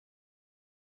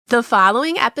The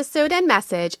following episode and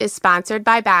message is sponsored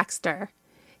by Baxter.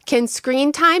 Can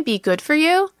screen time be good for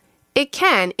you? It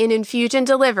can in infusion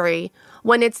delivery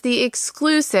when it's the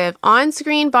exclusive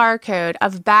on-screen barcode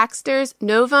of Baxter's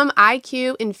Novum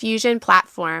IQ infusion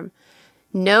platform.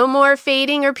 No more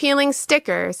fading or peeling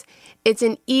stickers. It's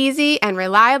an easy and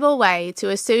reliable way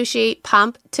to associate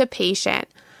pump to patient.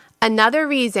 Another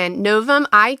reason Novum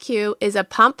IQ is a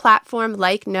pump platform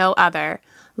like no other.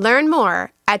 Learn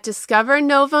more at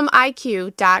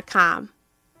discovernovumiq.com.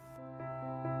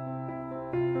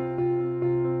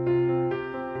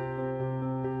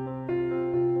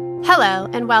 Hello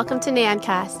and welcome to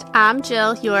Nancast. I'm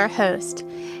Jill, your host.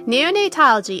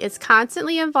 Neonatology is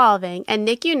constantly evolving, and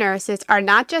NICU nurses are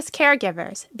not just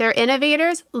caregivers. They're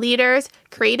innovators, leaders,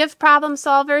 creative problem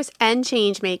solvers, and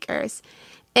change makers.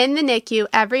 In the NICU,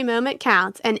 every moment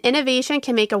counts, and innovation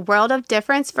can make a world of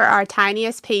difference for our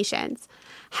tiniest patients.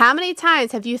 How many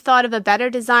times have you thought of a better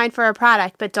design for a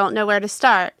product but don't know where to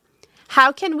start?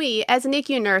 How can we, as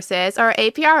NICU nurses or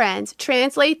APRNs,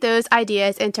 translate those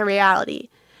ideas into reality?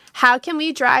 How can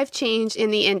we drive change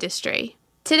in the industry?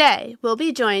 Today, we'll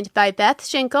be joined by Beth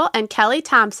Schinkel and Kelley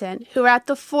Thompson, who are at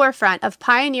the forefront of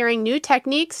pioneering new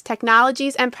techniques,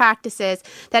 technologies, and practices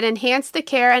that enhance the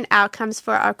care and outcomes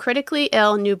for our critically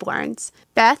ill newborns.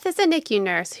 Beth is a NICU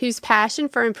nurse whose passion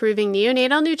for improving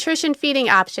neonatal nutrition feeding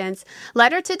options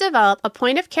led her to develop a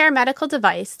point-of-care medical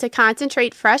device to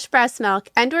concentrate fresh breast milk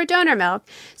and/or donor milk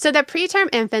so that preterm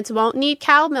infants won't need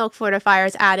cow milk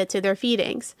fortifiers added to their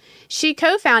feedings. She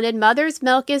co-founded Mother's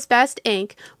Milk is Best,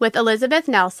 Inc. with Elizabeth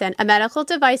Nelson, a medical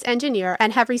device engineer,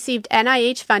 and have received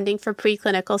NIH funding for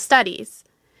preclinical studies.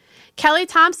 Kelley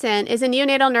Thompson is a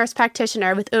neonatal nurse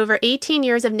practitioner with over 18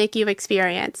 years of NICU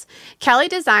experience. Kelley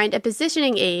designed a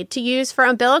positioning aid to use for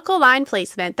umbilical line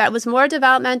placement that was more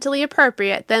developmentally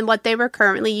appropriate than what they were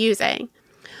currently using.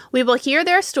 We will hear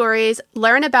their stories,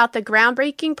 learn about the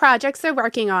groundbreaking projects they're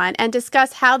working on, and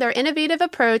discuss how their innovative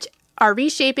approach are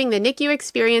reshaping the NICU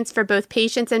experience for both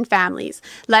patients and families.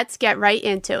 Let's get right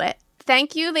into it.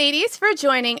 Thank you, ladies, for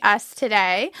joining us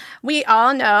today. We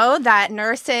all know that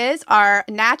nurses are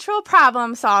natural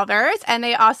problem solvers, and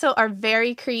they also are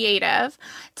very creative.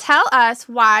 Tell us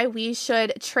why we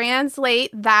should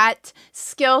translate that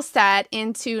skill set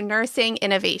into nursing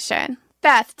innovation.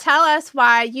 Beth, tell us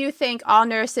why you think all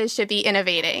nurses should be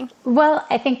innovating. Well,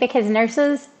 I think because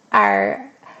nurses are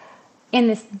in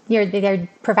this, they're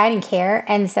providing care,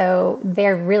 and so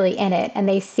they're really in it, and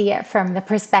they see it from the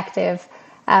perspective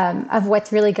of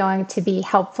what's really going to be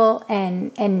helpful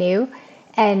and new.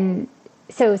 And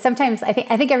so sometimes I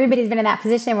think everybody's been in that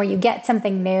position where you get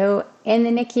something new in the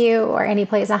NICU or any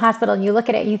place in a hospital, and you look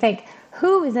at it and you think,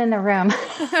 who was in the room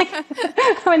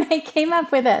when they came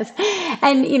up with this?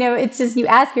 And, it's just, you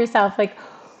ask yourself, like,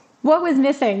 what was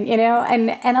missing,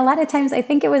 and a lot of times I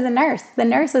think it was a nurse. The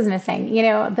nurse was missing.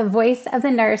 The voice of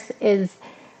the nurse is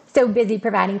so busy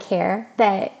providing care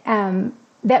that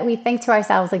that we think to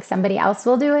ourselves, like, somebody else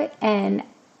will do it. And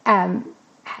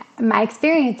my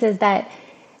experience is that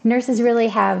nurses really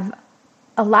have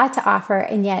a lot to offer,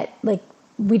 and yet, like,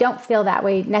 we don't feel that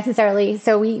way necessarily.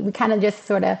 So we kind of just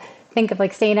sort of think of,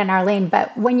 like, staying in our lane.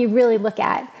 But when you really look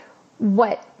at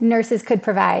what nurses could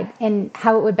provide and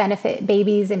how it would benefit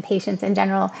babies and patients in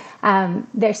general,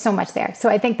 there's so much there. So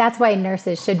I think that's why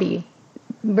nurses should be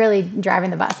really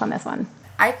driving the bus on this one.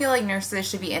 I feel like nurses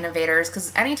should be innovators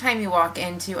because anytime you walk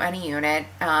into any unit,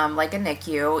 like a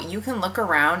NICU, you can look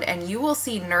around and you will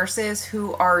see nurses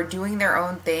who are doing their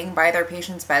own thing by their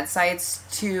patients' bedsides,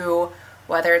 to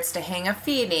whether it's to hang a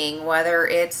feeding, whether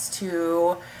it's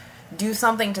to do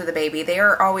something to the baby.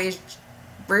 They're always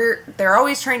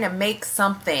trying to make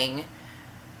something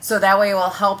so that way it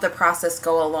will help the process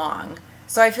go along.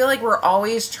 So I feel like we're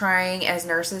always trying as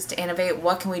nurses to innovate.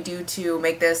 What can we do to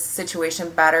make this situation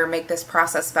better, make this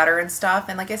process better and stuff?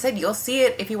 And like I said, you'll see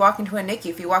it if you walk into a NICU.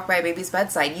 If you walk by a baby's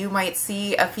bedside, you might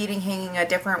see a feeding hanging a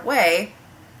different way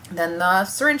than the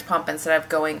syringe pump instead of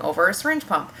going over a syringe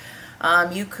pump.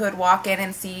 You could walk in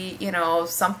and see,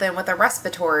 something with a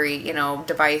respiratory,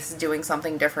 device doing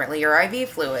something differently, or IV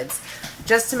fluids,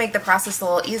 just to make the process a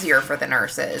little easier for the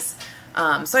nurses.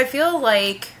 So I feel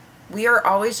like we are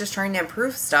always just trying to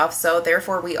improve stuff, so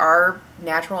therefore we are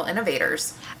natural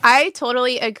innovators. I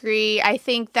totally agree. I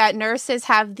think that nurses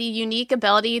have the unique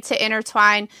ability to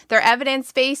intertwine their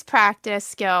evidence-based practice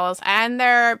skills and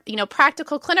their,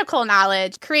 practical clinical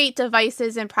knowledge, create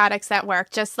devices and products that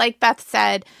work. Just like Beth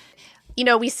said,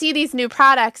 we see these new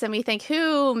products and we think,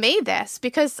 who made this?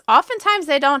 Because oftentimes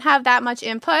they don't have that much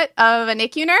input of a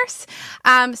NICU nurse.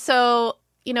 So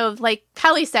like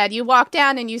Kelley said, you walk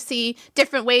down and you see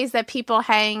different ways that people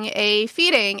hang a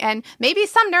feeding, and maybe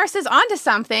some nurse is onto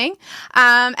something,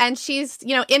 and she's,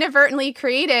 inadvertently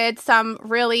created some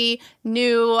really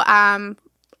new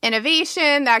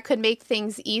innovation that could make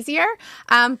things easier.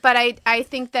 But I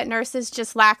think that nurses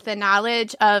just lack the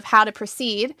knowledge of how to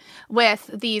proceed with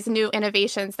these new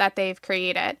innovations that they've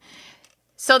created.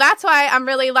 So that's why I'm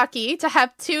really lucky to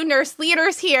have two nurse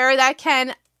leaders here that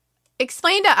can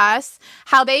explain to us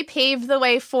how they paved the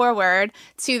way forward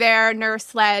to their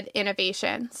nurse-led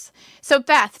innovations. So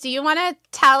Beth, do you want to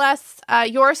tell us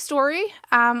your story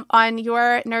on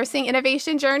your nursing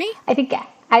innovation journey? I think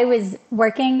I was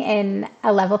working in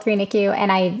a level 3 NICU,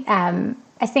 and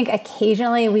I think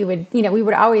occasionally we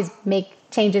would always make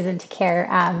changes into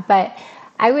care, but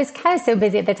I was kind of so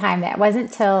busy at the time that it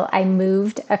wasn't till I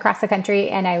moved across the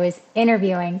country and I was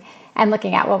interviewing and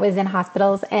looking at what was in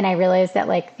hospitals, and I realized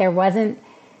that there wasn't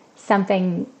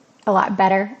something a lot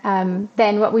better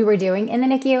than what we were doing in the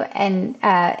NICU, and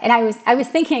I was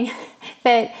thinking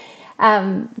that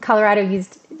Colorado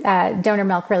used donor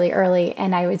milk really early,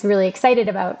 and I was really excited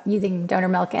about using donor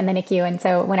milk in the NICU. And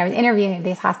so when I was interviewing at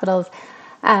these hospitals,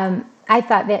 I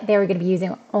thought that they were going to be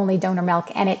using only donor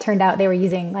milk, and it turned out they were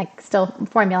using still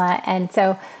formula. And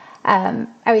so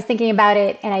I was thinking about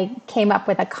it, and I came up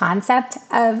with a concept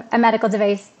of a medical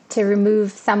device to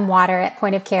remove some water at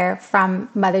point of care from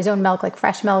mother's own milk, like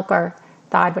fresh milk or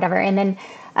thawed, whatever. And then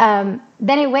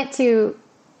I went to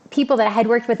people that I had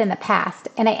worked with in the past,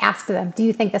 and I asked them, do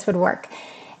you think this would work?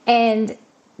 And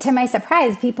to my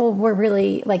surprise, people were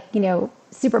really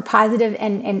super positive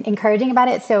and encouraging about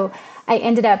it. So I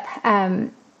ended up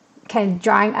kind of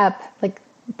drawing up like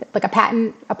a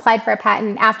patent, applied for a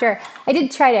patent. After I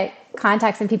did try to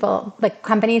contact some people,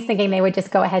 companies, thinking they would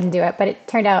just go ahead and do it, but it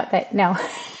turned out that no,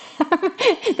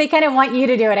 they kind of want you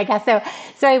to do it, I guess.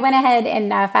 So I went ahead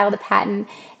and filed a patent,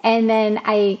 and then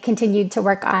I continued to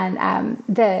work on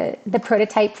the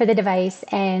prototype for the device,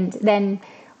 and then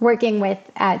working with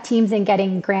teams and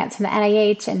getting grants from the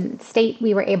NIH and state,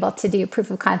 we were able to do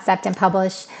proof of concept and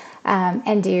publish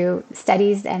and do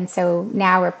studies. And so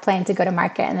now we're planning to go to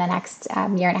market in the next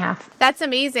year and a half. That's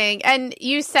amazing. And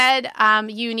you said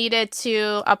you needed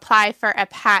to apply for a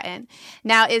patent.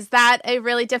 Now, is that a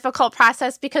really difficult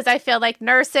process? Because I feel like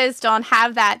nurses don't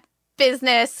have that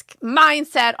business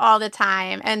mindset all the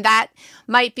time, and that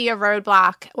might be a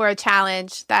roadblock or a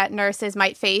challenge that nurses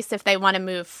might face if they want to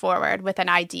move forward with an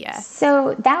idea.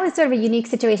 So that was sort of a unique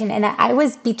situation in that I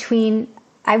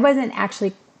wasn't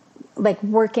actually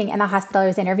working in the hospital I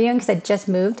was interviewing, because I just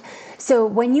moved. So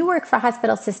when you work for a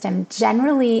hospital system,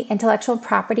 generally intellectual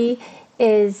property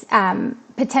is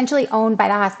potentially owned by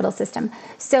the hospital system.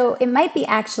 So it might be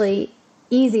actually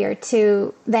easier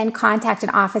to then contact an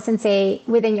office and say,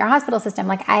 within your hospital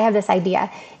system, I have this idea.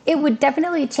 It would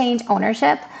definitely change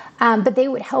ownership, but they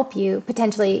would help you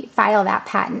potentially file that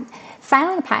patent.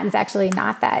 Filing a patent is actually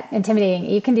not that intimidating.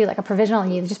 You can do a provisional,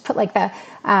 and you just put the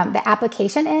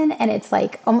application in, and it's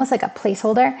almost like a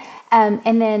placeholder,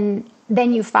 and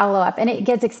then you follow up, and it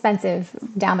gets expensive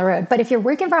down the road. But if you're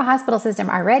working for a hospital system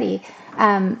already,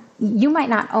 you might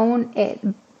not own it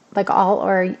all,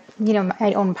 or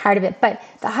might own part of it, but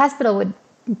the hospital would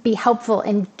be helpful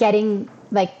in getting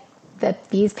the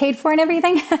fees paid for and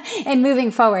everything and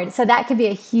moving forward. So that could be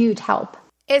a huge help.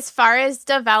 As far as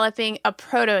developing a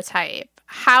prototype,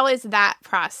 how is that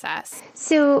process?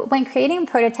 So when creating a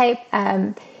prototype,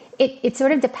 it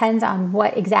sort of depends on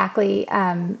what exactly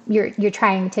you're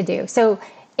trying to do. So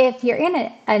if you're in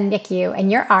a NICU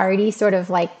and you're already sort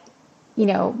of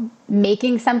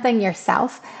making something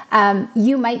yourself,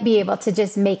 you might be able to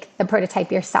just make the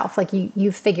prototype yourself.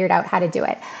 You figured out how to do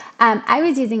it. I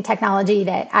was using technology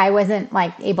that I wasn't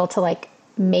able to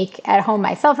make at home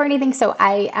myself or anything. So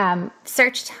I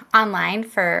searched online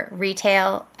for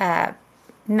retail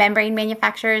membrane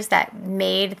manufacturers that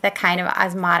made the kind of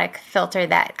osmotic filter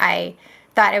that I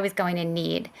thought I was going to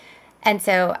need. And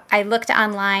so I looked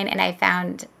online, and I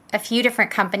found a few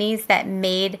different companies that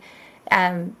made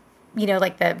the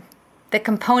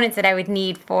components that I would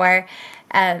need for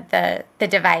the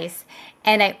device.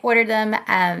 And I ordered them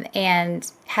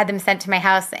and had them sent to my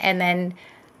house. And then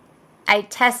I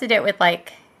tested it with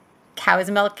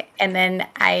cow's milk. And then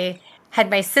I had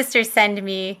my sister send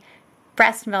me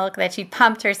breast milk that she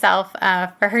pumped herself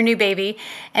for her new baby.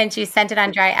 And she sent it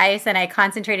on dry ice. And I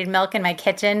concentrated milk in my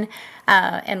kitchen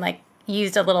and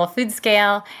used a little food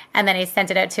scale. And then I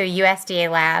sent it out to a USDA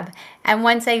lab. And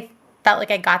once I felt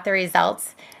like I got the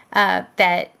results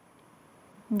that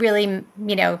really,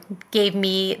 gave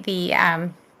me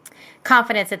the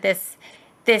confidence that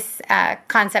this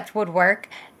concept would work,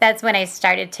 that's when I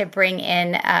started to bring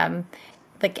in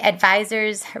like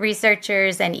advisors,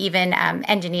 researchers, and even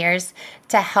engineers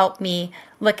to help me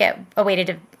look at a way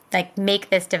to like make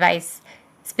this device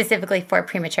specifically for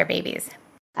premature babies.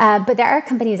 But there are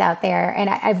companies out there, and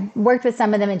I've worked with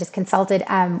some of them and just consulted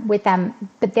with them,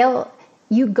 but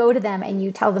you go to them and you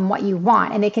tell them what you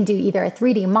want, and they can do either a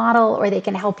 3D model or they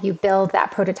can help you build that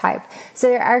prototype. So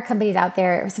there are companies out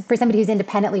there for somebody who's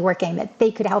independently working that they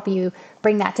could help you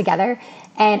bring that together.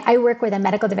 And I work with a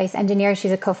medical device engineer.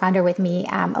 She's a co-founder with me,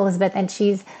 Elizabeth, and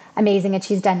she's amazing and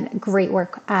she's done great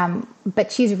work.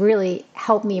 But she's really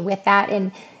helped me with that.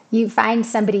 And you find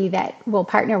somebody that will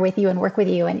partner with you and work with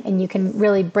you, and you can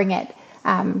really bring it,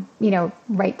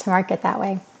 right to market that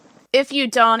way. If you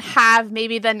don't have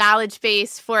maybe the knowledge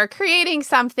base for creating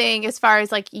something, as far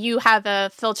as like you have a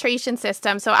filtration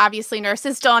system, so obviously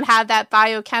nurses don't have that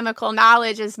biochemical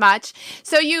knowledge as much.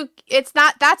 So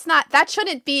that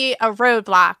shouldn't be a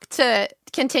roadblock to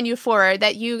continue forward.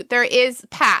 There is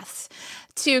paths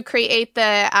to create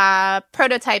the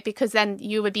prototype, because then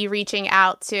you would be reaching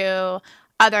out to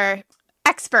other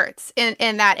experts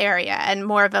in that area and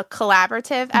more of a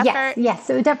collaborative effort. Yes.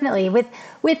 So definitely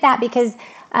with that, because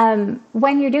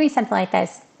when you're doing something like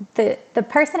this, the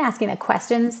person asking the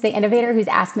questions, the innovator who's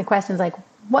asking the questions like,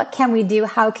 what can we do?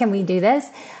 How can we do this?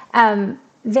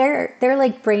 They're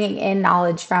like bringing in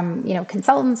knowledge from,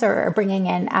 consultants or bringing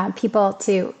in people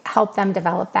to help them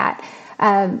develop that.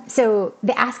 So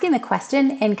the asking the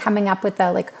question and coming up with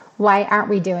the like, why aren't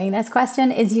we doing this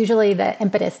question is usually the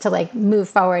impetus to like move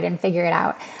forward and figure it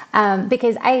out.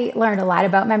 Because I learned a lot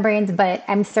about membranes, but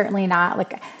I'm certainly not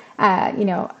like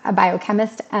a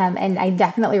biochemist, and I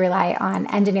definitely rely on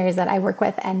engineers that I work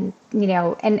with, and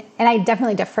I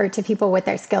definitely defer to people with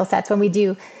their skill sets. When we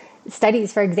do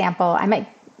studies, for example, I might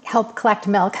help collect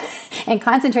milk and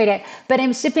concentrate it, but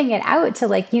I'm shipping it out to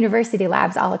like university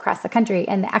labs all across the country,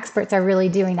 and the experts are really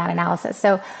doing that analysis.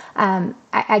 So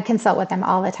I consult with them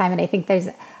all the time, and I think there's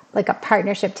like a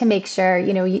partnership to make sure,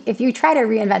 if you try to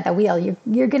reinvent the wheel,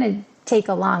 you're going to take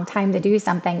a long time to do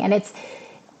something, and it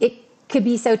could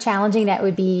be so challenging that it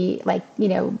would be like,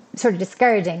 sort of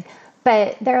discouraging.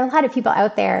 But there are a lot of people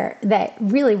out there that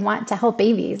really want to help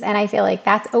babies. And I feel like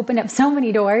that's opened up so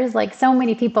many doors. Like so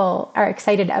many people are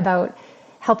excited about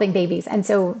helping babies. And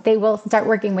so they will start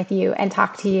working with you and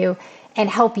talk to you and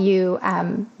help you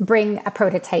bring a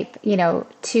prototype,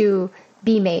 to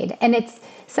be made. And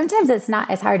sometimes it's not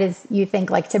as hard as you think,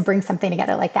 like to bring something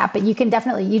together like that, but you can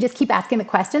definitely, you just keep asking the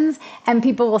questions and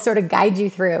people will sort of guide you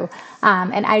through.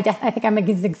 And I think I'm an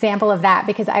example of that,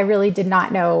 because I really did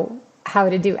not know how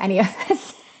to do any of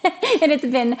this. And it's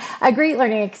been a great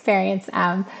learning experience.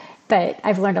 But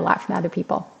I've learned a lot from other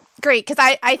people. Great, because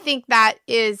I think that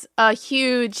is a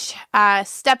huge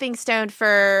stepping stone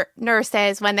for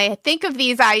nurses when they think of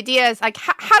these ideas, like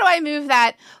how do I move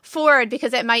that forward?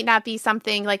 Because it might not be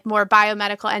something like more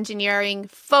biomedical engineering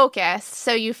focused.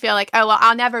 So you feel like, oh, well,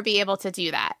 I'll never be able to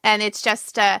do that. And it's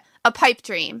just a pipe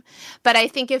dream. But I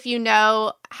think if you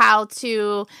know how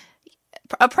to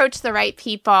approach the right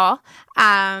people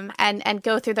and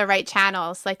go through the right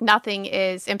channels, like nothing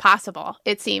is impossible.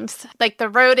 It seems like the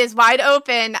road is wide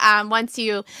open once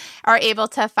you are able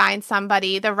to find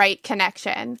somebody, the right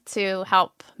connection to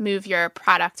help move your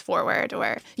product forward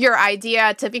or your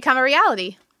idea to become a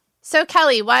reality. So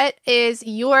Kelley, what is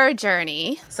your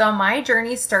journey? So my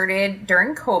journey started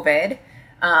during COVID.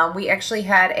 We actually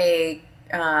had a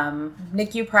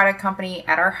NICU product company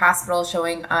at our hospital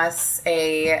showing us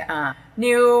a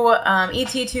new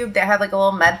ET tube that had like a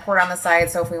little med port on the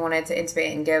side. So if we wanted to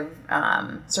intubate and give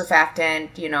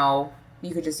surfactant,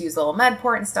 you could just use a little med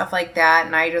port and stuff like that.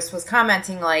 And I just was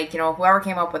commenting like, whoever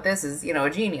came up with this is, a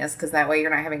genius, because that way you're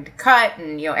not having to cut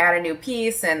and, add a new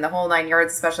piece and the whole 9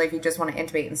 yards, especially if you just want to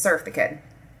intubate and surf the kid.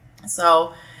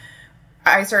 So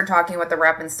I started talking with the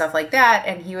rep and stuff like that,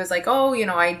 and he was like, oh,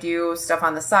 I do stuff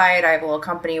on the side. I have a little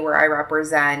company where I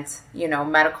represent,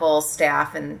 medical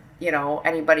staff and,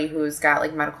 anybody who's got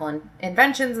like medical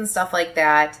inventions and stuff like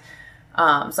that.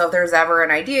 So if there's ever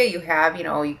an idea you have,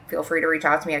 you feel free to reach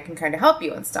out to me. I can kind of help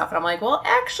you and stuff. And I'm like, well,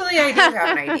 actually, I do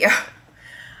have an idea.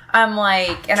 I'm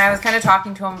like, and I was kind of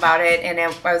talking to him about it, and I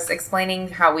was explaining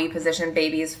how we position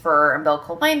babies for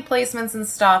umbilical line placements and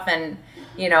stuff, and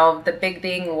the big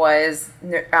thing was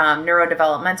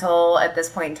neurodevelopmental at this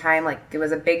point in time. Like, it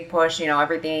was a big push,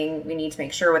 everything we need to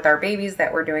make sure with our babies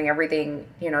that we're doing everything,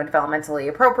 developmentally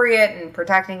appropriate and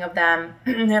protecting of them.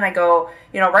 And I go,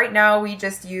 right now we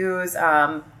just use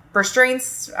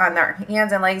restraints on their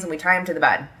hands and legs and we tie them to the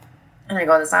bed. And I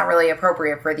go, that's not really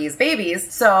appropriate for these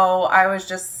babies. So I was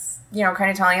just,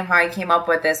 kind of telling him how I came up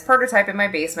with this prototype in my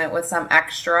basement with some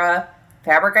extra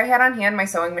fabric I had on hand, my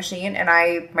sewing machine, and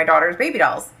my daughter's baby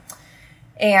dolls.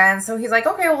 And so he's like,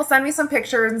 okay, well, send me some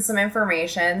pictures and some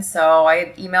information. So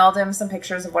I emailed him some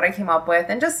pictures of what I came up with,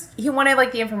 and just, he wanted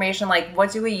like the information, like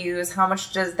what do we use? How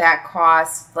much does that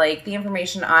cost? Like the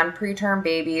information on preterm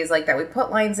babies, like that we put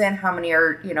lines in, how many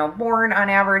are, born on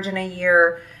average in a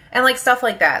year, and like stuff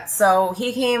like that. So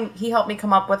he helped me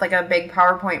come up with like a big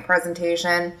PowerPoint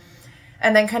presentation,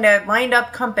 and then kind of lined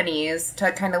up companies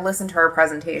to kind of listen to our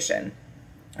presentation.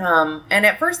 And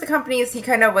at first the companies he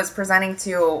kind of was presenting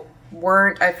to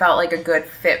weren't, I felt like, a good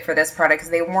fit for this product,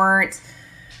 because they weren't,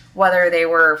 whether they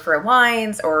were for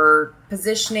lines or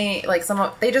positioning, like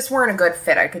they just weren't a good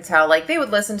fit. I could tell, like they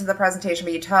would listen to the presentation,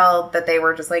 but you tell that they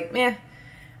were just like, meh.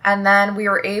 And then we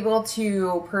were able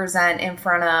to present in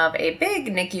front of a big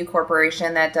NICU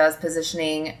corporation that does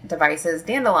positioning devices,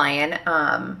 Dandelion.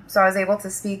 So I was able to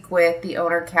speak with the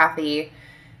owner, Kathy,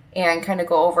 and kind of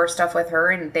go over stuff with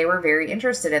her, and they were very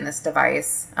interested in this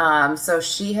device. So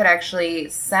she had actually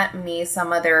sent me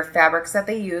some of their fabrics that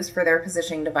they use for their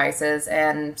positioning devices,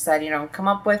 and said, come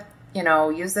up with,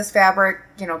 use this fabric,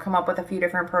 come up with a few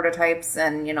different prototypes,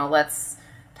 and, let's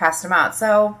test them out.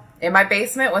 So in my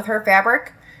basement with her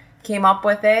fabric, came up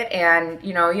with it, and,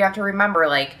 you have to remember,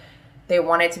 like, they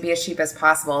want it to be as cheap as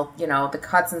possible. The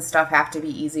cuts and stuff have to be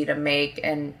easy to make.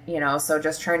 And, so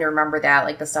just trying to remember that,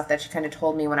 like the stuff that she kind of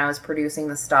told me when I was producing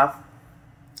the stuff.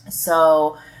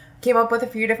 So came up with a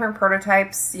few different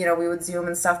prototypes. We would Zoom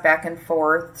and stuff back and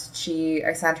forth.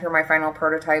 I sent her my final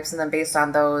prototypes, and then based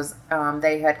on those,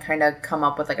 they had kind of come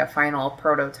up with like a final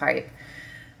prototype.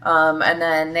 And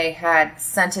then they had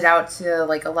sent it out to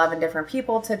like 11 different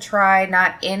people to try,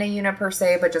 not in a unit per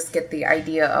se, but just get the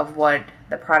idea of what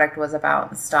the product was about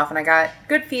and stuff. And I got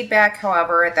good feedback.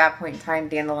 However, at that point in time,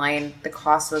 Dandelion, the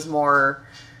cost was more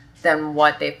than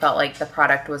what they felt like the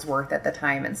product was worth at the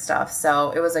time and stuff.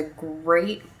 So it was a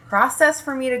great process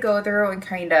for me to go through and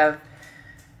kind of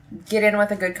get in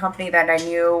with a good company that I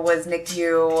knew was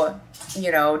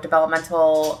NICU,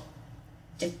 developmental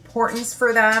importance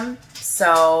for them.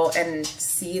 So, and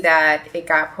see that it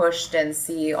got pushed and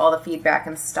see all the feedback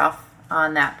and stuff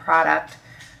on that product.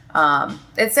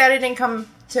 It's sad it didn't come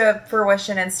to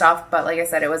fruition and stuff, but like I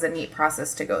said, it was a neat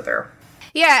process to go through.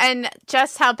 Yeah, and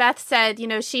just how Beth said,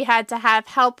 she had to have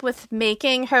help with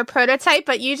making her prototype,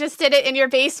 but you just did it in your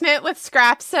basement with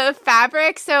scraps of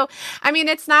fabric. So, I mean,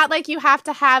 it's not like you have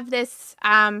to have this,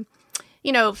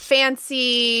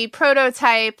 fancy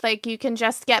prototype. Like, you can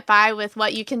just get by with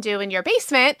what you can do in your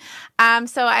basement.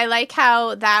 So I like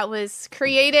how that was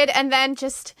created. And then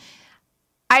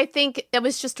I think it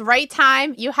was just right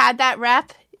time. You had that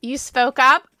rep. You spoke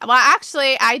up. Well,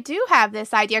 actually, I do have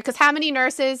this idea, because how many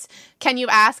nurses can you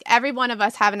ask? Every one of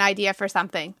us have an idea for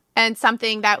something, and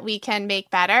something that we can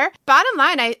make better. Bottom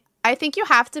line, I think you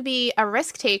have to be a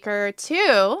risk taker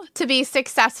too to be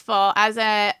successful as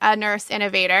a nurse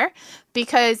innovator,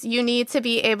 because you need to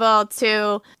be able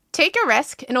to take a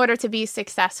risk in order to be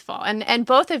successful. And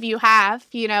both of you have,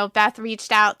 Beth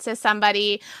reached out to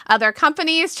somebody, other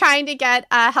companies trying to get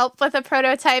help with a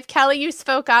prototype. Kelley, you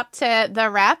spoke up to the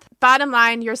rep. Bottom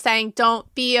line, you're saying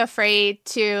don't be afraid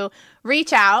to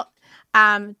reach out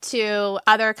to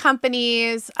other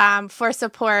companies for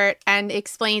support, and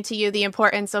explain to you the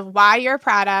importance of why your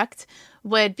product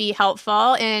would be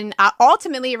helpful in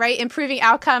ultimately, right, improving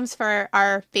outcomes for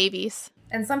our babies.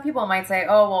 And some people might say,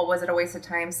 oh, well, was it a waste of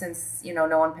time since,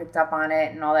 no one picked up on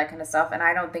it and all that kind of stuff. And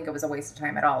I don't think it was a waste of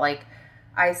time at all. Like,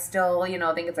 I still,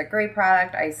 think it's a great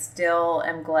product. I still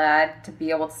am glad to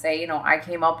be able to say, I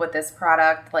came up with this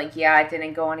product. Like, yeah, it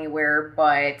didn't go anywhere,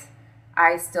 but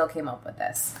I still came up with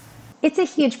this. It's a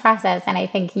huge process. And I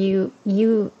think you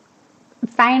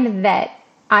find that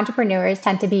entrepreneurs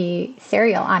tend to be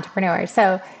serial entrepreneurs.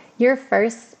 So your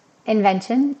first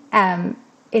invention,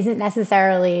 isn't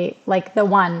necessarily like the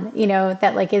one,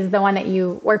 that like is the one that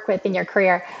you work with in your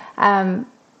career.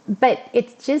 But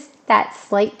it's just that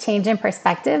slight change in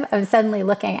perspective of suddenly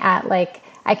looking at like,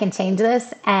 I can change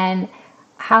this, and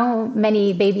how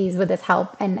many babies would this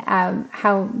help? And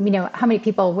how many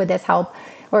people would this help?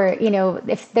 Or,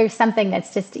 if there's something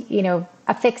that's just,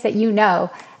 a fix that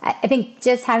I think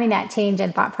just having that change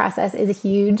in thought process is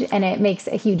huge, and it makes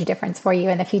a huge difference for you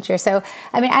in the future. So,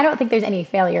 I mean, I don't think there's any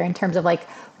failure in terms of like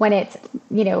when it's,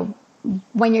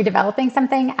 when you're developing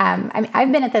something. I mean,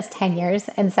 I've been at this 10 years.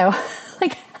 And so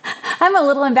like, I'm a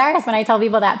little embarrassed when I tell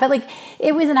people that, but like,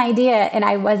 it was an idea, and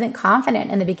I wasn't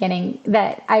confident in the beginning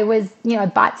that I was, I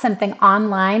bought something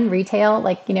online, retail,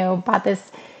 like, bought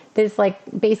this like,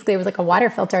 basically it was like a water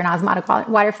filter, an osmotic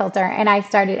water filter. And I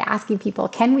started asking people,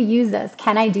 can we use this?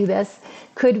 Can I do this?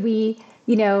 Could we,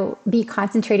 be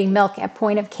concentrating milk at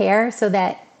point of care so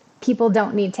that people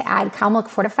don't need to add cow milk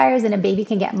fortifiers and a baby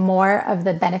can get more of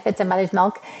the benefits of mother's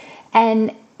milk.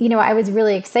 And, I was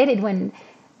really excited when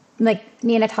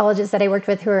neonatologists that I worked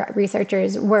with who are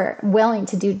researchers were willing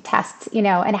to do tests,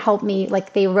 and help me.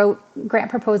 They wrote grant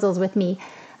proposals with me.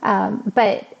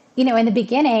 But, in the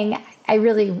beginning, I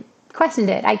really questioned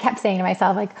it. I kept saying to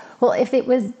myself, well, if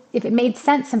it made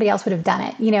sense, somebody else would have done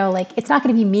it. It's not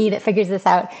going to be me that figures this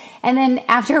out. And then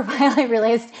after a while, I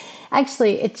realized,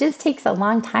 actually, it just takes a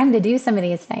long time to do some of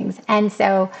these things. And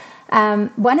so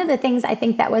one of the things I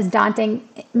think that was daunting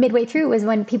midway through was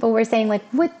when people were saying,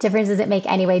 what difference does it make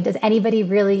anyway? Does anybody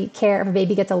really care if a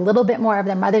baby gets a little bit more of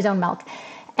their mother's own milk?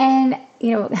 And,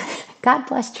 God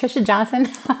bless Trisha Johnson,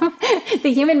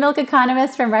 the human milk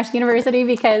economist from Rush University,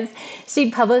 because she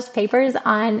published papers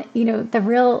on,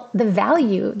 the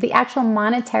value, the actual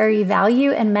monetary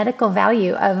value and medical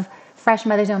value of fresh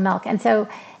mother's own milk. And so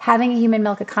having a human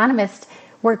milk economist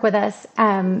work with us,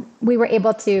 we were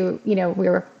able to, we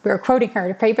were quoting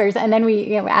her papers, and then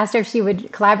we asked her if she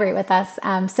would collaborate with us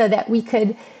so that we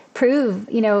could prove,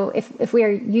 if we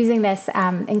are using this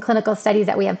in clinical studies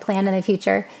that we have planned in the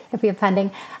future, if we have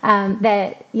funding,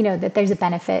 that there's a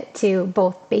benefit to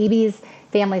both babies,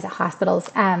 families, and hospitals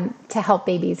to help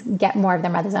babies get more of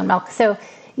their mother's own milk. So,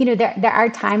 there are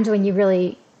times when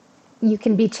you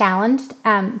can be challenged,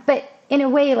 but in a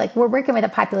way, we're working with a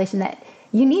population that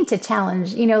you need to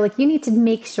challenge, you need to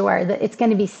make sure that it's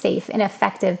going to be safe and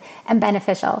effective and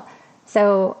beneficial.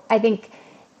 So I think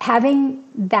having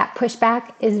that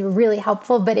pushback is really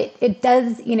helpful, but it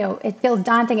does, it feels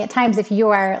daunting at times if you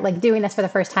are doing this for the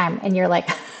first time and you're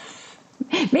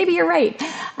maybe you're right.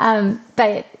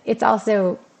 But it's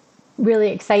also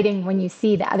really exciting when you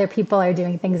see that other people are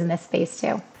doing things in this space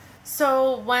too.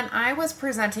 So when I was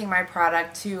presenting my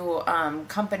product to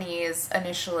companies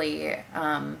initially,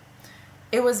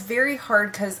 it was very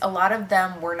hard because a lot of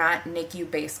them were not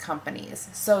NICU-based companies.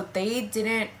 So they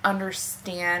didn't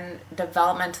understand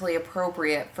developmentally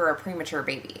appropriate for a premature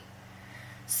baby.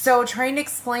 So trying to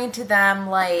explain to them,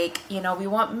 we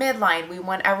want midline, we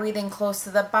want everything close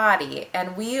to the body.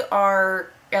 And we are,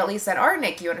 at least at our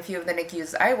NICU and a few of the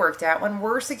NICUs I worked at, when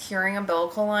we're securing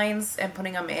umbilical lines and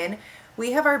putting them in,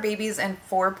 we have our babies in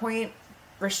 4-point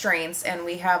restraints and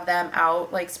we have them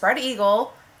out spread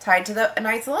eagle, tied to the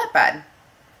isolate bed.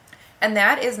 And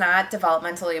that is not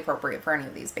developmentally appropriate for any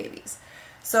of these babies.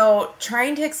 So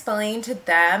trying to explain to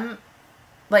them,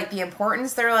 the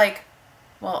importance, they're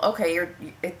well, okay,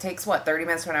 it takes, 30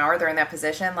 minutes to an hour? They're in that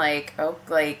position?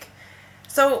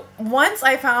 So once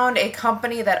I found a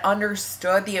company that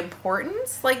understood the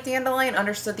importance, Dandelion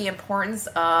understood the importance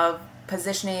of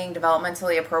positioning,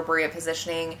 developmentally appropriate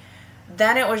positioning,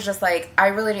 then it was just I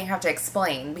really didn't have to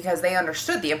explain because they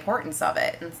understood the importance of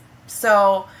it. And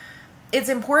so it's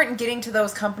important getting to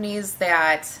those companies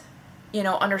that,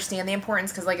 understand the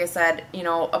importance. Because like I said,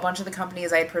 a bunch of the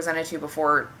companies I had presented to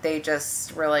before, they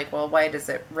just were well, why does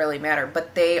it really matter?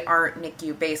 But they aren't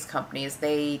NICU-based companies.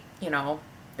 They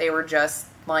were just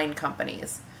line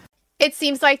companies. It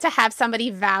seems like to have somebody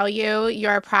value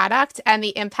your product and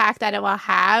the impact that it will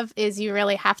have is you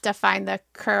really have to find the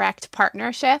correct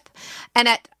partnership. And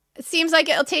it seems like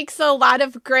it takes a lot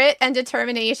of grit and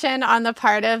determination on the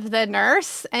part of the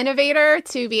nurse innovator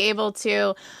to be able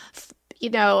to,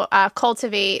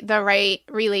 cultivate the right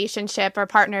relationship or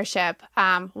partnership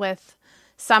with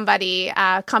somebody,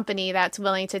 a company that's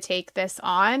willing to take this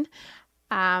on.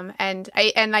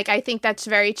 I think that's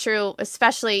very true,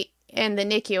 especially in the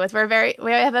NICU.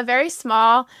 We have a very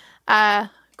small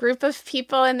group of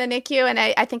people in the NICU, and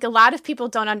I think a lot of people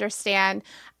don't understand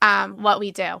what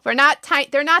we do. They're not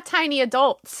tiny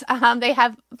adults. They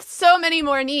have so many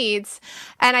more needs,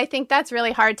 and I think that's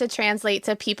really hard to translate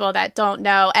to people that don't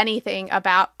know anything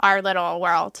about our little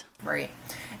world. Right.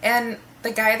 And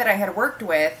the guy that I had worked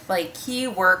with, he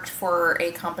worked for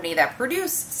a company that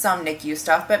produced some NICU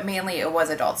stuff, but mainly it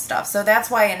was adult stuff. So that's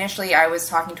why initially I was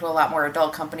talking to a lot more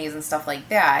adult companies and stuff like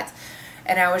that.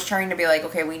 And I was trying to be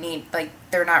okay, we need,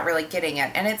 they're not really getting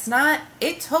it. And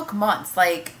it took months.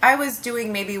 I was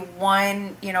doing maybe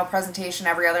one, presentation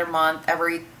every other month,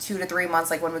 every 2 to 3 months,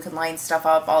 when we could line stuff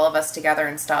up, all of us together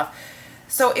and stuff.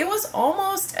 So it was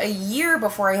almost a year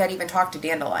before I had even talked to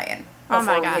Dandelion.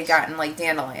 Before we had gotten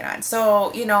Dandelion on.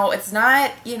 So, it's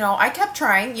not, I kept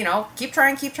trying, keep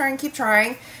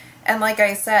trying. And like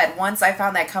I said, once I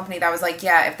found that company that was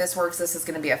yeah, if this works, this is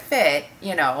going to be a fit,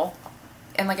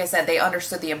 And like I said, they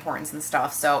understood the importance and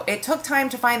stuff. So it took time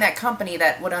to find that company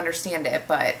that would understand it,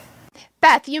 but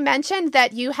Beth, you mentioned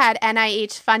that you had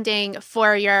NIH funding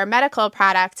for your medical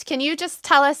product. Can you just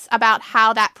tell us about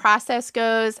how that process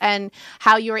goes and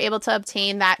how you were able to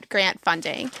obtain that grant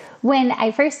funding? When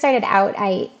I first started out,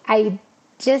 I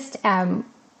just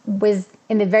was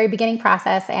in the very beginning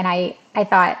process, and I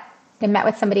thought I met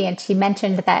with somebody, and she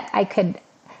mentioned that I could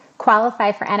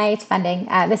qualify for NIH funding.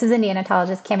 This is a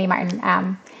neonatologist, Cami Martin,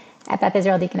 at Beth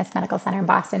Israel Deaconess Medical Center in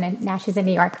Boston, and now she's in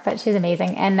New York, but she's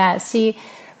amazing. And she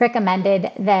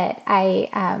recommended that I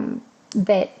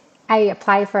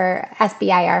apply for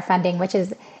SBIR funding, which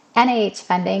is NIH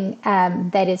funding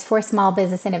that is for small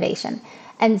business innovation.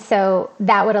 And so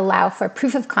that would allow for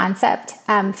proof of concept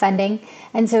funding.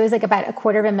 And so it was like about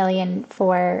 $250,000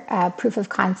 for proof of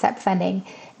concept funding.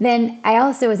 Then I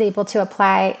also was able to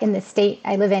apply in the state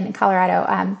I live in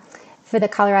Colorado, for the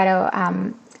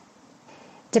Colorado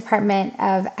Department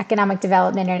of Economic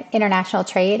Development and International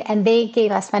Trade, and they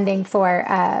gave us funding for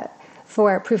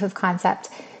proof of concept.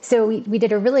 So we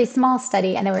did a really small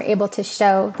study, and then we were able to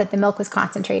show that the milk was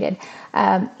concentrated,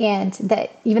 and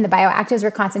that even the bioactives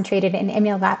were concentrated in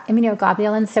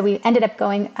immunoglobulins. So we ended up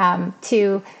going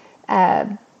to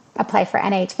apply for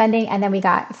NIH funding, and then we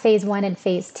got phase 1 and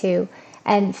phase 2.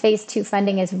 And phase 2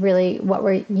 funding is really what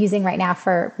we're using right now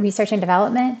for research and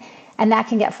development, and that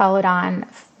can get followed on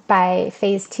by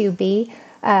phase 2B,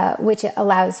 which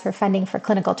allows for funding for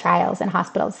clinical trials in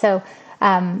hospitals. So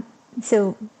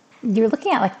you're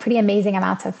looking at like pretty amazing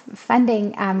amounts of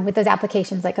funding with those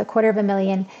applications, like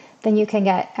 $250,000. Then you can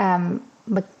get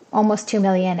like almost $2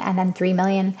 million, and then $3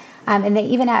 million. And they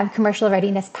even have commercial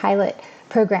readiness pilot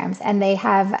programs, and they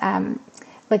have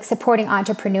like supporting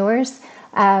entrepreneurs,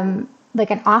 like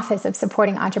an office of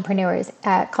supporting entrepreneurs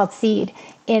called SEED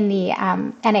in the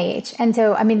NIH. And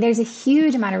so, I mean, there's a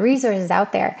huge amount of resources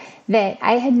out there that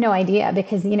I had no idea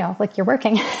because, you know, like you're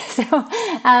working.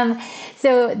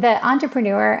 So the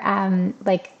entrepreneur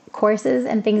like courses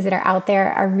and things that are out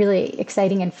there are really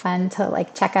exciting and fun to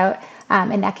like check out.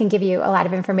 And that can give you a lot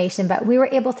of information. But we were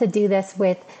able to do this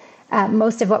with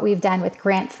most of what we've done with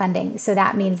grant funding. So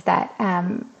that means that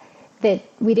that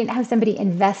we didn't have somebody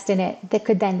invest in it that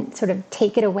could then sort of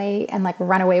take it away and like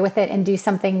run away with it and do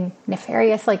something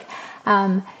nefarious. Like,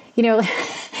 you know,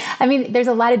 I mean, there's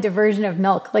a lot of diversion of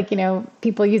milk. Like, you know,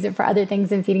 people use it for other things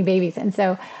than feeding babies. And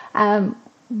so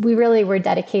we really were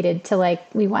dedicated to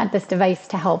like, we want this device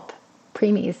to help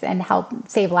preemies and help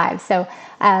save lives. So,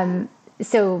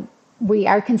 so we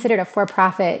are considered a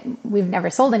for-profit. We've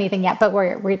never sold anything yet, but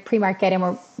we're pre-market and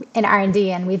we're in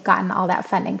R&D, and we've gotten all that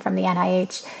funding from the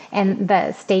NIH and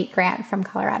the state grant from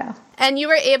Colorado. And you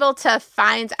were able to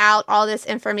find out all this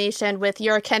information with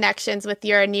your connections with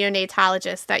your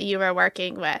neonatologist that you were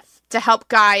working with to help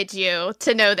guide you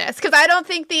to know this? Because I don't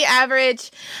think the average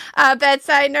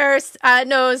bedside nurse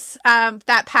knows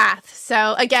that path.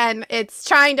 So again, it's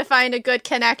trying to find a good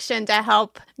connection to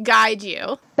help guide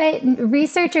you. But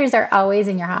researchers are always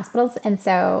in your hospitals. And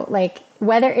so like,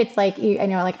 whether it's like, I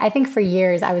know, like, I think for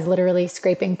years I was literally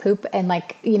scraping poop and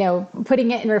like, you know,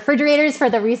 putting it in refrigerators for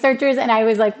the researchers. And I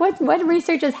was like, what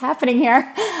research is happening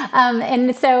here?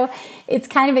 And so it's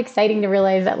kind of exciting to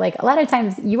realize that like a lot of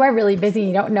times you are really busy,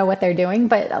 you don't know what they're doing,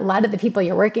 but a lot of the people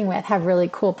you're working with have really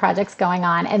cool projects going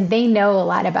on, and they know a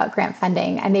lot about grant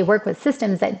funding, and they work with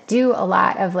systems that do a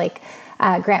lot of like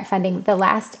grant funding. The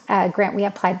last grant we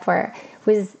applied for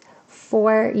was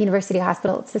 4 university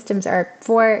hospital systems, or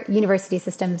 4 university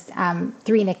systems, 3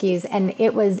 NICUs. And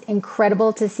it was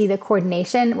incredible to see the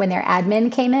coordination when their admin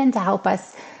came in to help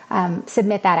us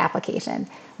submit that application.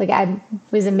 Like, I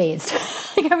was amazed.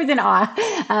 Like, I was in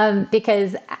awe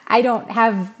because I don't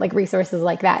have like resources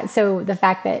like that. So the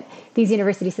fact that these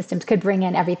university systems could bring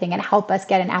in everything and help us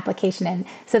get an application in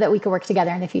so that we could work together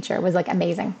in the future was like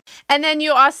amazing. And then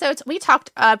you also, we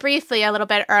talked briefly a little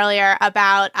bit earlier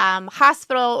about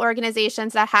hospital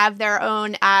organizations that have their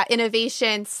own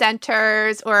innovation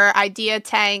centers or idea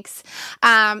tanks.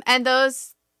 And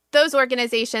those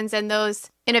organizations and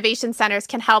those innovation centers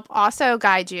can help also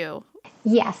guide you.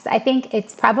 Yes, I think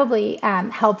it's probably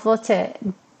helpful to,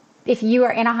 if you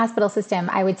are in a hospital system,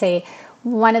 I would say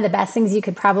one of the best things you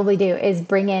could probably do is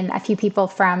bring in a few people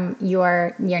from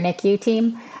your NICU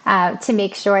team to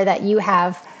make sure that you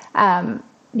have,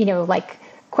 you know, like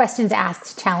questions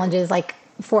asked, challenges, like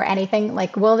for anything,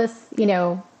 like, will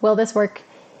this work?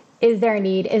 Is there a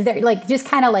need? Is there like, just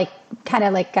kind of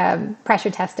like pressure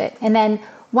test it. And then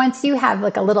once you have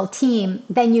like a little team,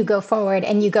 then you go forward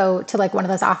and you go to like one of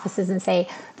those offices and say,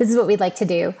 this is what we'd like to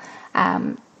do.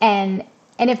 And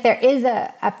if there is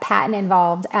a patent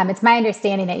involved, it's my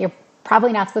understanding that you're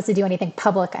probably not supposed to do anything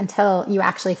public until you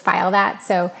actually file that.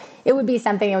 So it would be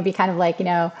something that would be kind of like, you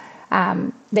know,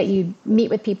 that you meet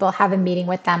with people, have a meeting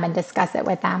with them, and discuss it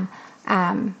with them.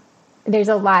 There's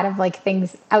a lot of like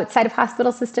things outside of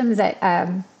hospital systems that,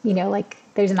 like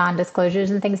there's non-disclosures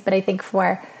and things, but I think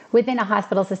for within a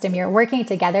hospital system, you're working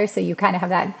together. So you kind of have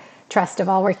that trust of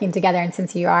all working together. And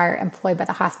since you are employed by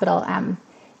the hospital,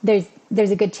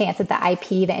 there's a good chance that the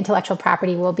IP, the intellectual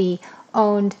property, will be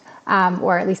owned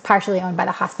or at least partially owned by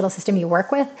the hospital system you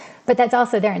work with. But that's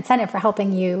also their incentive for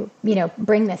helping you,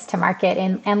 bring this to market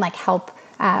and like help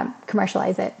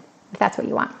commercialize it if that's what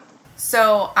you want.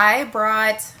 So I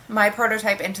brought my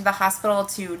prototype into the hospital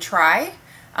to try.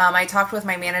 I talked with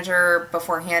my manager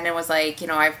beforehand and was like,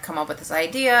 I've come up with this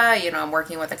idea, I'm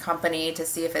working with a company to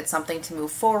see if it's something to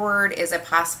move forward. Is it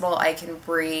possible I can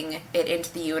bring it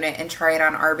into the unit and try it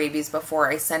on our babies before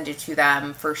I send it to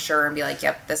them for sure and be like,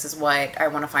 yep, this is what I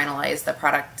want to finalize the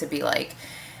product to be like.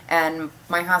 And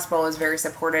my hospital was very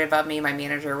supportive of me. My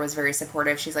manager was very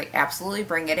supportive. She's like, absolutely,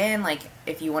 bring it in. Like,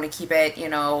 if you want to keep it,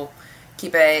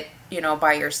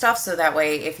 by your stuff. So that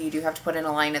way, if you do have to put in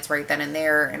a line, it's right then and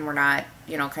there and we're not,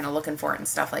 kind of looking for it and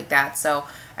stuff like that. So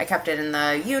I kept it in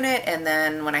the unit. And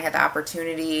then when I had the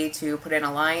opportunity to put in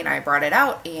a line, I brought it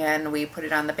out and we put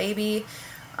it on the baby.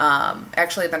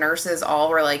 Actually, the nurses all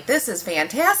were like, this is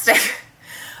fantastic.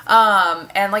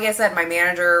 And like I said, my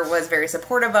manager was very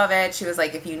supportive of it. She was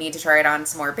like, if you need to try it on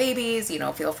some more babies,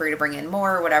 feel free to bring in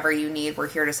more, whatever you need. We're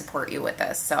here to support you with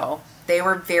this. So they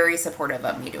were very supportive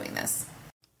of me doing this.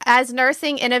 As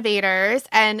nursing innovators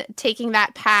and taking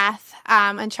that path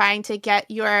and trying to get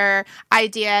your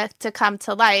idea to come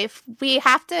to life, we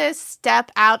have to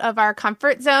step out of our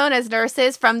comfort zone as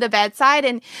nurses from the bedside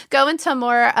and go into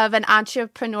more of an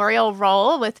entrepreneurial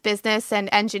role with business and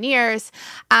engineers.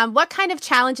 What kind of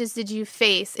challenges did you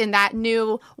face in that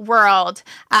new world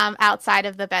outside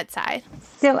of the bedside?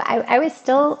 So I was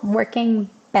still working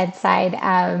bedside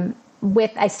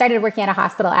I started working at a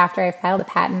hospital after I filed a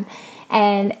patent.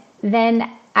 And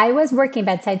then I was working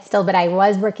bedside still, but I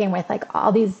was working with like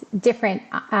all these different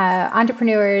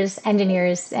entrepreneurs,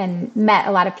 engineers, and met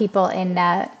a lot of people in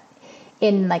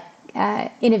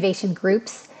innovation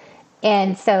groups.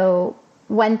 And so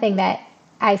one thing that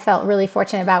I felt really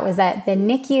fortunate about was that the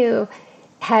NICU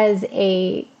has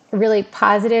a really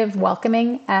positive,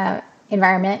 welcoming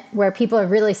environment where people are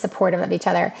really supportive of each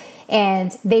other.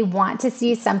 And they want to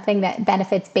see something that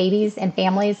benefits babies and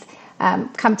families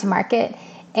come to market,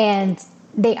 and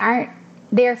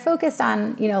they're focused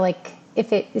on,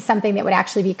 if it is something that would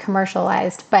actually be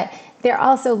commercialized, but they're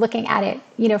also looking at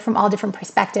it, from all different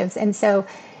perspectives. And so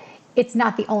it's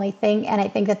not the only thing. And I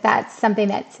think that that's something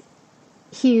that's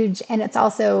huge. And it's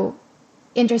also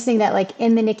interesting that like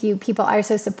in the NICU, people are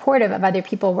so supportive of other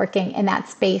people working in that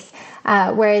space.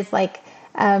 Whereas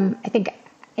I think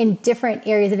in different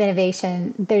areas of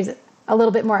innovation, there's a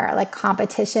little bit more like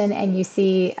competition and you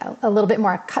see a little bit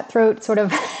more cutthroat sort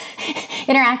of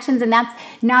interactions. And that's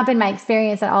not been my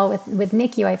experience at all with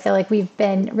NICU. I feel like we've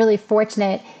been really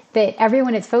fortunate that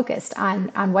everyone is focused on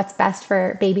what's best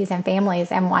for babies and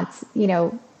families and wants,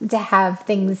 to have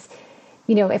things,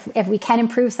 if we can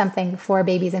improve something for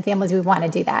babies and families, we want to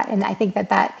do that. And I think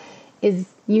that is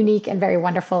unique and very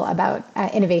wonderful about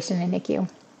innovation in NICU.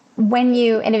 When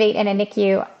you innovate in a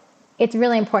NICU, it's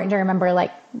really important to remember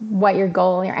like what your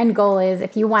end goal is.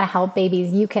 If you want to help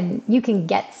babies, you can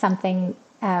get something,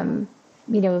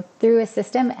 through a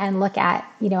system and look at,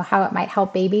 how it might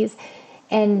help babies.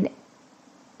 And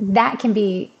that can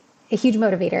be a huge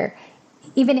motivator.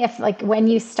 Even if like when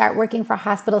you start working for a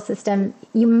hospital system,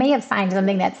 you may have signed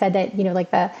something that said that,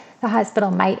 the hospital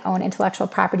might own intellectual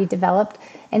property developed.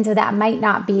 And so that might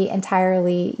not be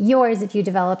entirely yours if you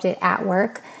developed it at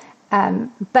work.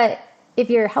 But if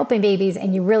you're helping babies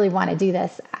and you really want to do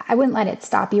this, I wouldn't let it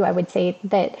stop you. I would say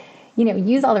that,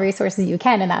 use all the resources you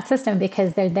can in that system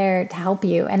because they're there to help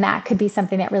you. And that could be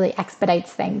something that really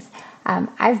expedites things.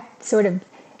 I've sort of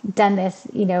done this,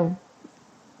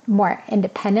 more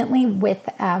independently with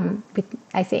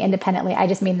I say independently, I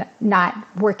just mean not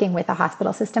working with a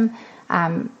hospital system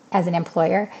as an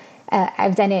employer.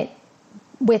 I've done it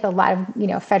with a lot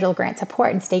of, federal grant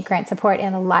support and state grant support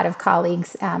and a lot of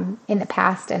colleagues in the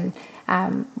past and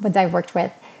ones I've worked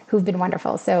with who've been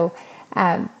wonderful. So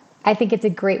I think it's a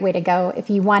great way to go.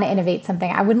 If you want to innovate something,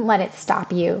 I wouldn't let it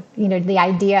stop you. The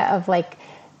idea of like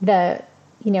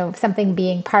something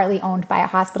being partly owned by a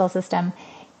hospital system,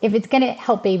 if it's going to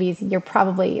help babies, you're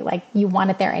probably like, you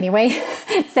want it there anyway.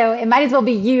 So it might as well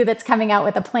be you that's coming out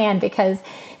with a plan, because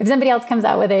if somebody else comes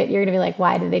out with it, you're going to be like,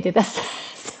 why did they do this?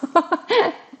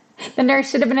 The nurse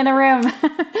should have been in the room.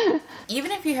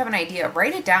 Even if you have an idea,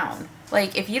 write it down.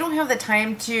 Like if you don't have the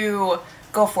time to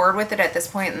go forward with it at this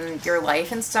point in your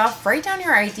life and stuff, write down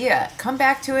your idea. Come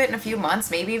back to it in a few months,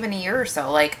 maybe even a year or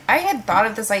so. Like, I had thought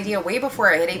of this idea way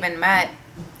before I had even met,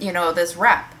 this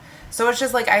rep. So it's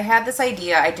just like, I had this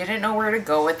idea. I didn't know where to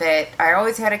go with it. I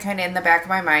always had it kind of in the back of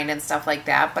my mind and stuff like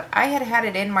that. But I had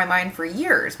it in my mind for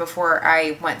years before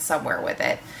I went somewhere with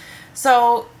it.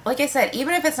 So, like I said,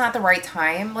 even if it's not the right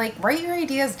time, like, write your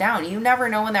ideas down. You never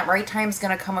know when that right time is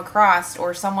going to come across,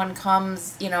 or someone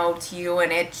comes, to you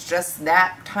and it's just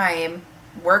that time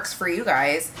works for you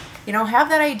guys. Have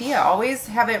that idea. Always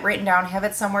have it written down. Have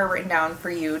it somewhere written down for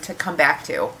you to come back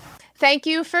to. Thank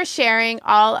you for sharing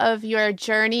all of your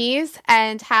journeys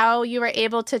and how you were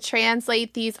able to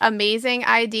translate these amazing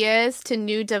ideas to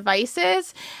new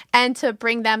devices and to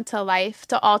bring them to life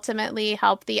to ultimately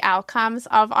help the outcomes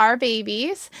of our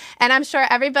babies. And I'm sure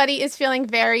everybody is feeling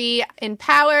very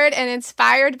empowered and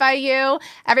inspired by you.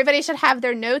 Everybody should have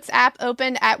their notes app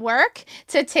open at work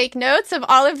to take notes of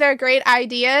all of their great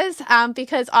ideas,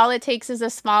 because all it takes is a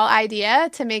small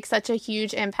idea to make such a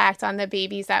huge impact on the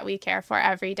babies that we care for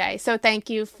every day. So thank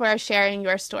you for sharing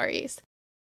your stories.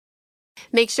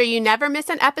 Make sure you never miss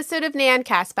an episode of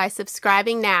NANcast by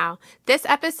subscribing now. This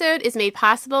episode is made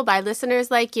possible by listeners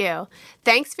like you.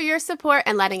 Thanks for your support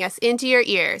and letting us into your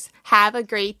ears. Have a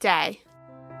great day.